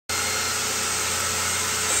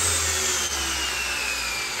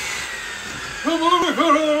And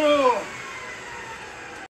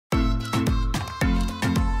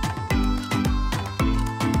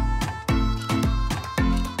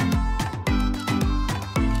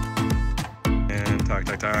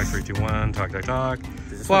talk, 3, 2, 1, talk. Blah,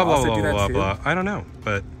 blah, blah, blah, blah. I don't know,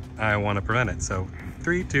 but I want to prevent it. So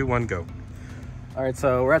 3, 2, 1, go. All right,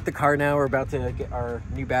 so we're at the car now. We're about to get our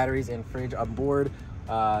new batteries and fridge on board.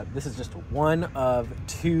 This is just one of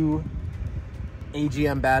 2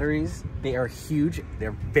 AGM batteries. They are huge.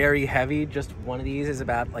 They're very heavy. Just one of these is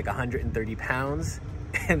about like 130 pounds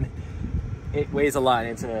and it weighs a lot.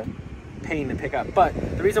 It's a pain to pick up. But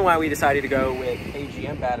the reason why we decided to go with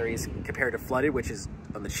AGM batteries compared to flooded, which is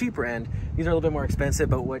on the cheaper end, these are a little bit more expensive,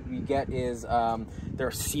 but what you get is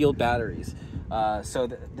they're sealed batteries. So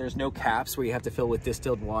there's no caps where you have to fill with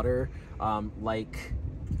distilled water like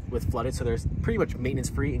with flooded, so there's pretty much maintenance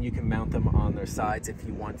free, and you can mount them on their sides if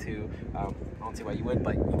you want to. I don't see why you would,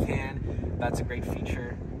 but you can. That's a great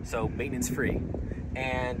feature. So maintenance free.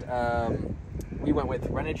 And we went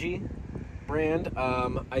with Renogy brand.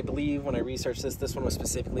 I believe when I researched this one was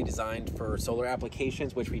specifically designed for solar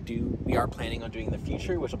applications, which we are planning on doing in the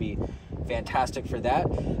future, which will be fantastic for that.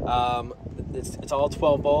 It's all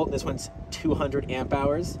 12 volt. This one's 200 amp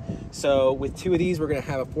hours. So with 2 of these, we're gonna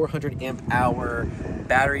have a 400 amp hour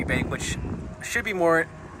battery bank, which should be more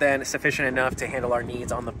than sufficient enough to handle our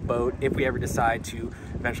needs on the boat if we ever decide to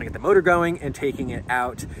eventually get the motor going and taking it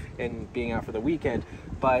out and being out for the weekend.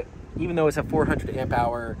 But even though it's a 400 amp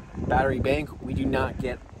hour battery bank, we do not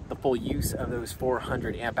get the full use of those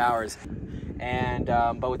 400 amp hours. And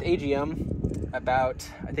but with AGM, about,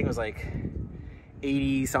 I think it was like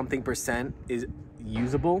 80 something percent is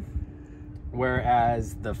usable,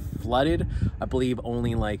 whereas the flooded, I believe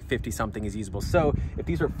only like 50 something is usable. So if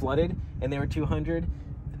these were flooded and they were 200,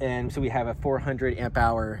 and so we have a 400 amp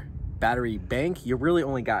hour battery bank, you really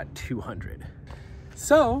only got 200.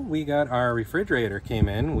 So we got our refrigerator came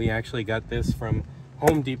in. We actually got this from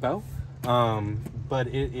Home Depot, but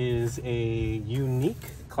it is a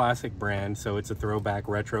unique classic brand. So it's a throwback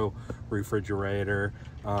retro refrigerator,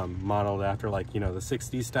 modeled after, like, you know, the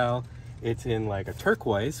 60s style. It's in like a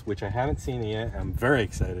turquoise, which I haven't seen it yet. I'm very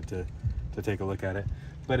excited to take a look at it,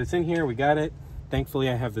 but it's in here. We got it. Thankfully,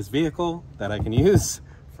 I have this vehicle that I can use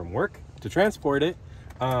from work to transport it.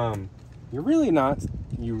 You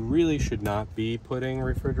really should not be putting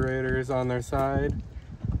refrigerators on their side,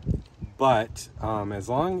 but as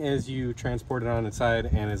long as you transport it on its side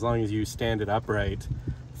and as long as you stand it upright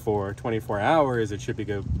for 24 hours, it should be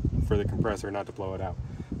good for the compressor not to blow it out.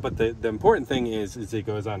 But the important thing is it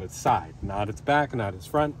goes on its side, not its back, not its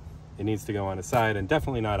front. It needs to go on its side, and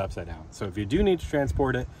definitely not upside down. So if you do need to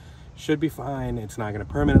transport it, should be fine. It's not going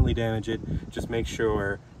to permanently damage it. Just make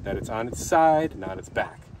sure that it's on its side, not its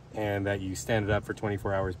back, and that you stand it up for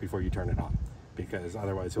 24 hours before you turn it on, because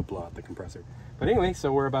otherwise you'll blow out the compressor. But anyway,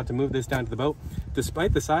 so we're about to move this down to the boat.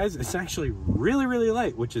 Despite the size, it's actually really, really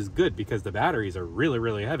light, which is good because the batteries are really,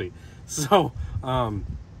 really heavy. So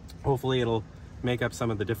hopefully it'll make up some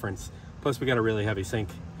of the difference. Plus we got a really heavy sink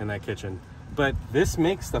in that kitchen. But this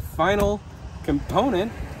makes the final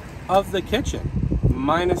component of the kitchen,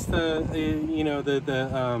 minus the you know,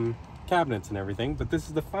 the cabinets and everything. But this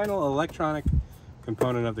is the final electronic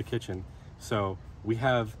component of the kitchen. So we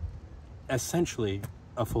have essentially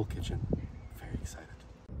a full kitchen. Very excited.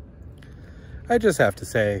 I just have to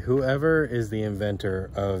say, whoever is the inventor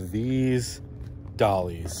of these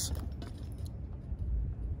dollies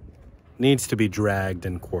needs to be dragged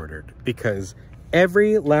and quartered, because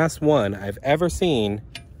every last one I've ever seen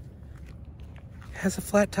has a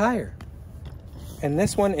flat tire. And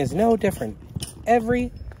this one is no different.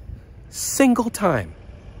 Every single time.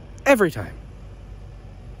 Every time.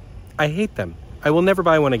 I hate them. I will never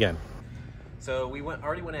buy one again. So we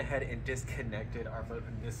already went ahead and disconnected our boat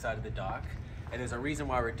from this side of the dock. And there's a reason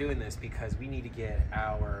why we're doing this, because we need to get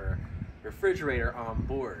our refrigerator on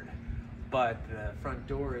board. But the front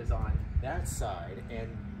door is on that side,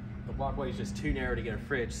 and the walkway is just too narrow to get a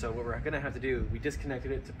fridge. So what we're gonna have to do, we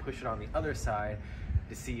disconnected it to push it on the other side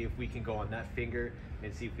to see if we can go on that finger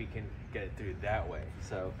and see if we can get it through that way.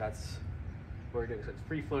 So that's what we're doing. So it's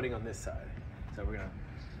free floating on this side. So we're gonna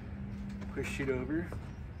push it over.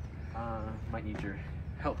 Might need your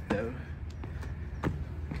help though.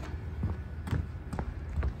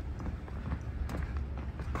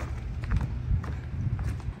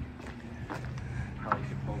 Probably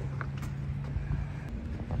should pull.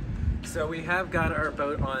 So we have got our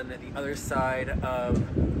boat on the other side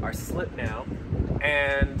of our slip now,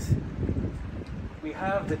 and we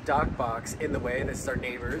have the dock box in the way. This is our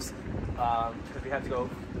neighbors, because we have to go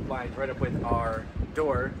line right up with our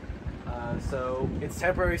door. So it's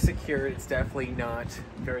temporarily secured. It's definitely not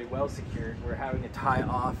very well secured. We're having to tie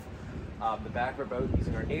off the back of our boat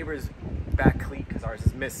using our neighbor's back cleat because ours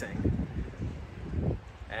is missing.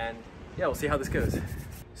 And yeah, we'll see how this goes.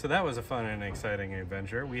 So that was a fun and exciting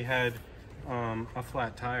adventure. We had a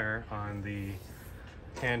flat tire on the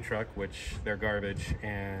hand truck, which they're garbage,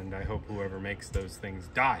 and I hope whoever makes those things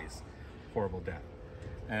dies horrible death.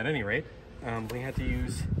 At any rate, we had to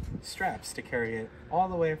use straps to carry it all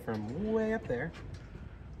the way from way up there.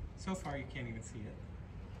 So far you can't even see it.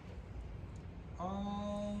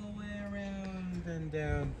 All the way around and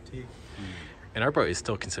down to here. And our boat is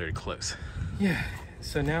still considered close. Yeah,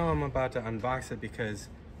 so now I'm about to unbox it because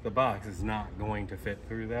the box is not going to fit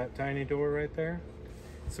through that tiny door right there.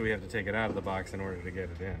 So we have to take it out of the box in order to get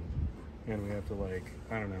it in. And we have to, like,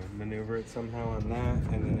 I don't know, maneuver it somehow on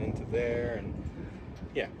that and then into there. And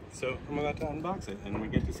yeah, so I'm about to unbox it and we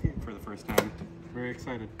get to see it for the first time. Very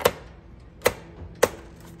excited. This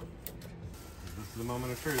is the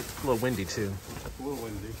moment of truth. A little windy too. A little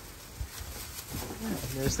windy.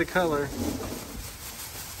 There's the color.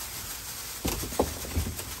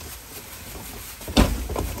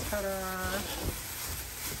 Ta-da!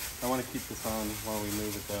 I want to keep this on while we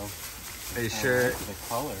move it though. Are you sure? The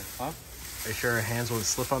color, huh? Are you sure our hands won't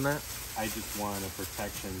slip on that? I just want a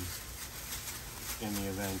protection in the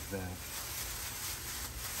event that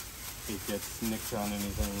it gets nicked on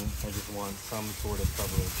anything. I just want some sort of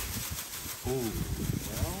coverage. Ooh,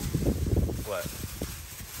 well. What?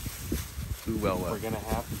 Ooh, well, what? We're gonna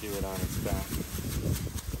have to do it on its back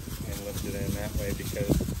and lift it in that way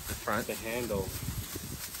because The front? the handle,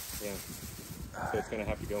 yeah. So it's gonna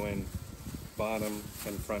have to go in bottom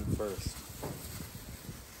and front first.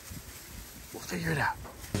 We'll figure it out.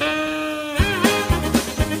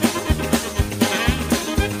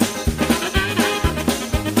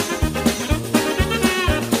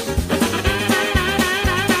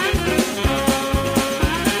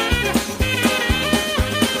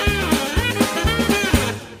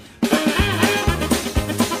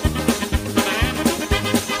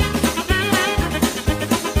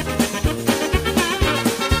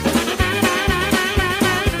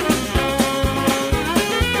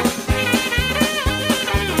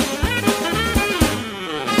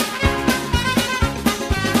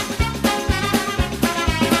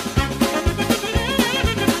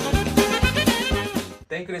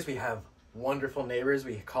 Thank goodness we have wonderful neighbors.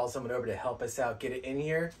 We called someone over to help us out, get it in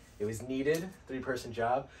here. It was needed, 3-person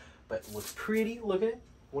job, but looks pretty. Look at it,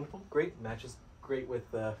 wonderful, great, matches great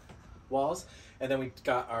with the walls. And then we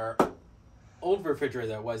got our old refrigerator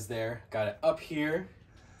that was there, got it up here,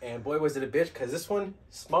 and boy was it a bitch, because this one,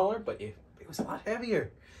 smaller, but it was a lot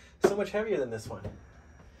heavier. So much heavier than this one.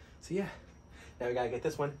 So yeah, now we gotta get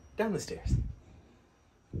this one down the stairs.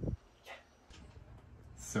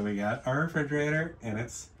 So we got our refrigerator and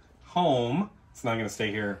it's home. It's not gonna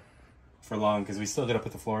stay here for long because we still gotta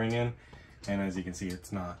put the flooring in. And as you can see,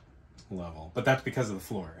 it's not level. But that's because of the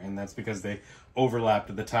floor and that's because they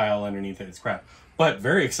overlapped the tile underneath it. It's crap. But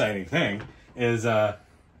very exciting thing is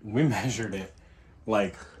we measured it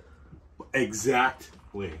like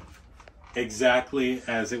exactly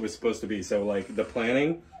as it was supposed to be. So like the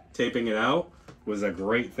planning, taping it out was a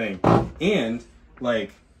great thing. And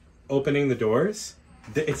like opening the doors,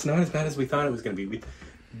 it's not as bad as we thought it was going to be.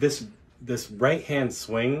 This right hand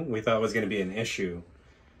swing we thought was going to be an issue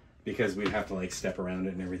because we'd have to like step around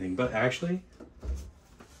it and everything, but actually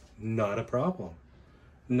not a problem.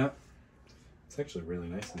 It's actually really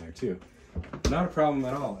nice in there too. Not a problem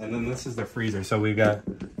at all. And then this is the freezer. So we've got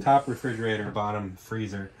top refrigerator, bottom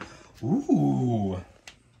freezer. Ooh,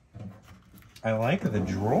 I like the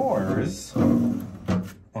drawers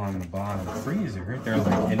on the bottom freezer. They're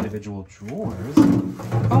like individual drawers.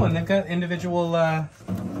 Oh, and they've got individual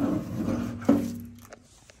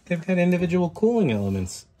cooling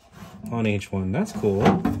elements on each one. That's cool.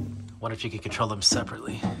 What if you could control them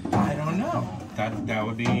separately? I don't know. That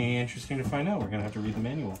would be interesting to find out. We're gonna have to read the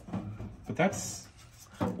manual. But that's...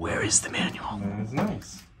 Where is the manual? That is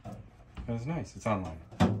nice. That is nice. It's online.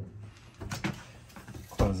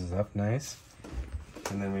 Closes up nice.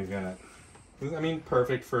 And then we've got... I mean,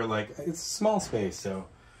 perfect for like, it's a small space, so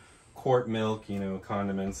quart milk, you know,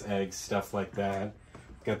 condiments, eggs, stuff like that.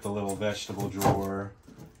 Got the little vegetable drawer.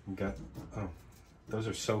 Got, oh, those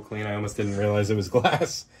are so clean. I almost didn't realize it was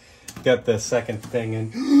glass. Got the second thing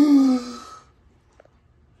in.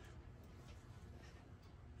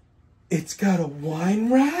 It's got a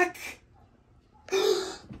wine rack?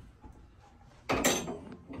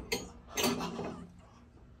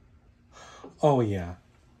 Oh yeah.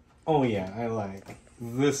 Oh yeah, I like.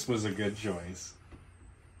 This was a good choice.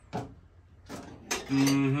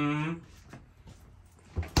 Mm-hmm.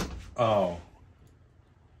 Oh.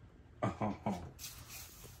 Oh.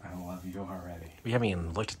 I love you already. We haven't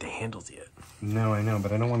even looked at the handles yet. No, I know,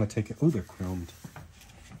 but I don't want to take it. Oh, they're chromed.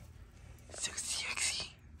 So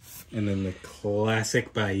sexy. And then the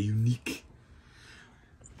classic by Unique.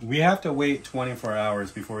 We have to wait 24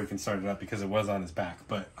 hours before we can start it up because it was on his back,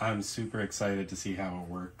 but I'm super excited to see how it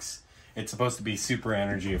works. It's supposed to be super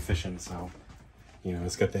energy efficient, so, you know,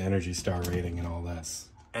 it's got the Energy Star rating and all this.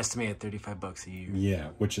 Estimated $35 a year. Yeah,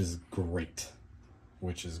 which is great.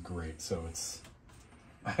 Which is great. So it's...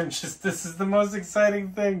 this is the most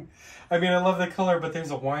exciting thing. I mean, I love the color, but there's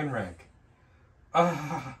a wine rack.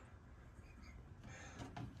 Ah.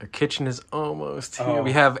 Our kitchen is almost here. Oh.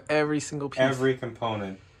 We have every single piece. Every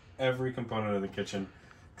component of the kitchen,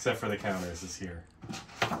 except for the counters, is here.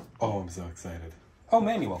 Oh, I'm so excited. Oh,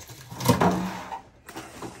 Manuel.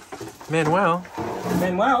 Manuel.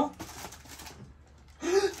 Manuel.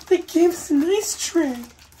 They gave us an ice tray.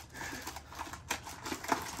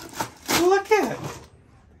 Look at it.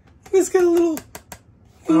 It's got a little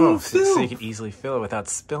Oh, fill. so you can easily fill it without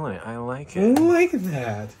spilling it. I like it. Like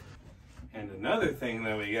that. And another thing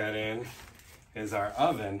that we got in is our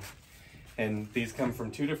oven. And these come from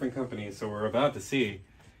 2 different companies, so we're about to see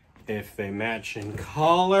if they match in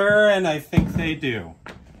color, and I think they do.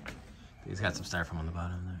 He's got some styrofoam on the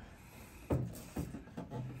bottom there.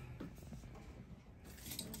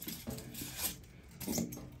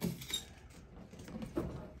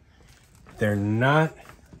 They're not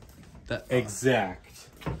exact,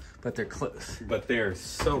 but they're close. but they're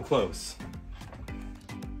so close.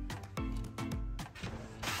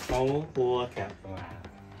 Oh, look at that.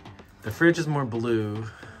 The fridge is more blue.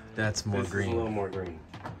 That's more This green. is a little more green,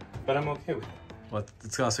 but I'm okay with it. Well,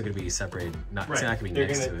 it's also going to be separated. It's not going to be They're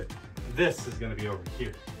next gonna- to it. This is going to be over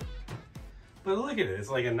here. But look at it. It's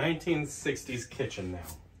like a 1960s kitchen now.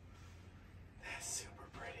 That's super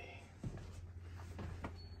pretty.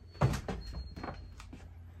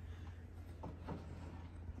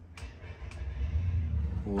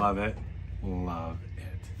 Love it. Love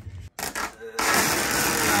it.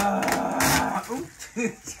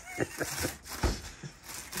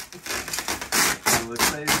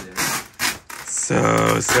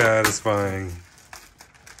 So satisfying.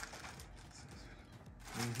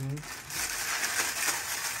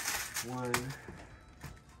 One.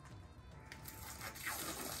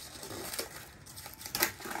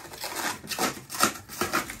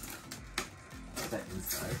 That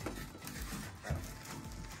inside.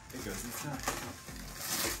 It goes inside.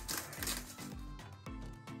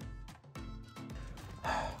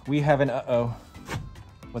 We have an uh-oh.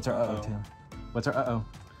 What's our uh-oh, Tim? What's our uh-oh?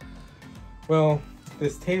 Well,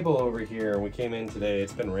 this table over here, we came in today,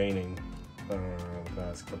 it's been raining the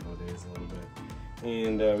past couple of days a little bit.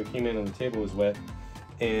 And we came in and the table was wet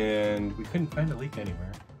and we couldn't find a leak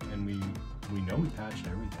anywhere. And we know we patched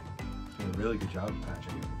everything. Did a really good job of patching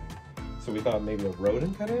everything. So we thought maybe a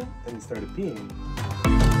rodent got in and started peeing.